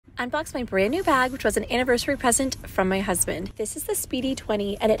unbox my brand new bag, which was an anniversary present from my husband. This is the Speedy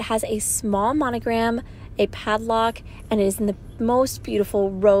 20 and it has a small monogram, a padlock, and it is in the most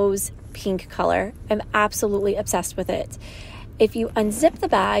beautiful rose pink color. I'm absolutely obsessed with it. If you unzip the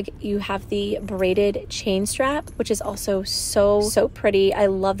bag, you have the braided chain strap, which is also so pretty. I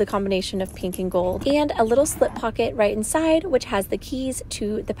love the combination of pink and gold. And a little slip pocket right inside, which has the keys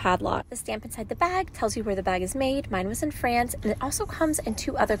to the padlock. The stamp inside the bag tells you where the bag is made. Mine was in France, and it also comes in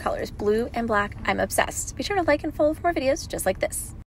 2 other colors, blue and black. I'm obsessed. Be sure to like and follow for more videos just like this.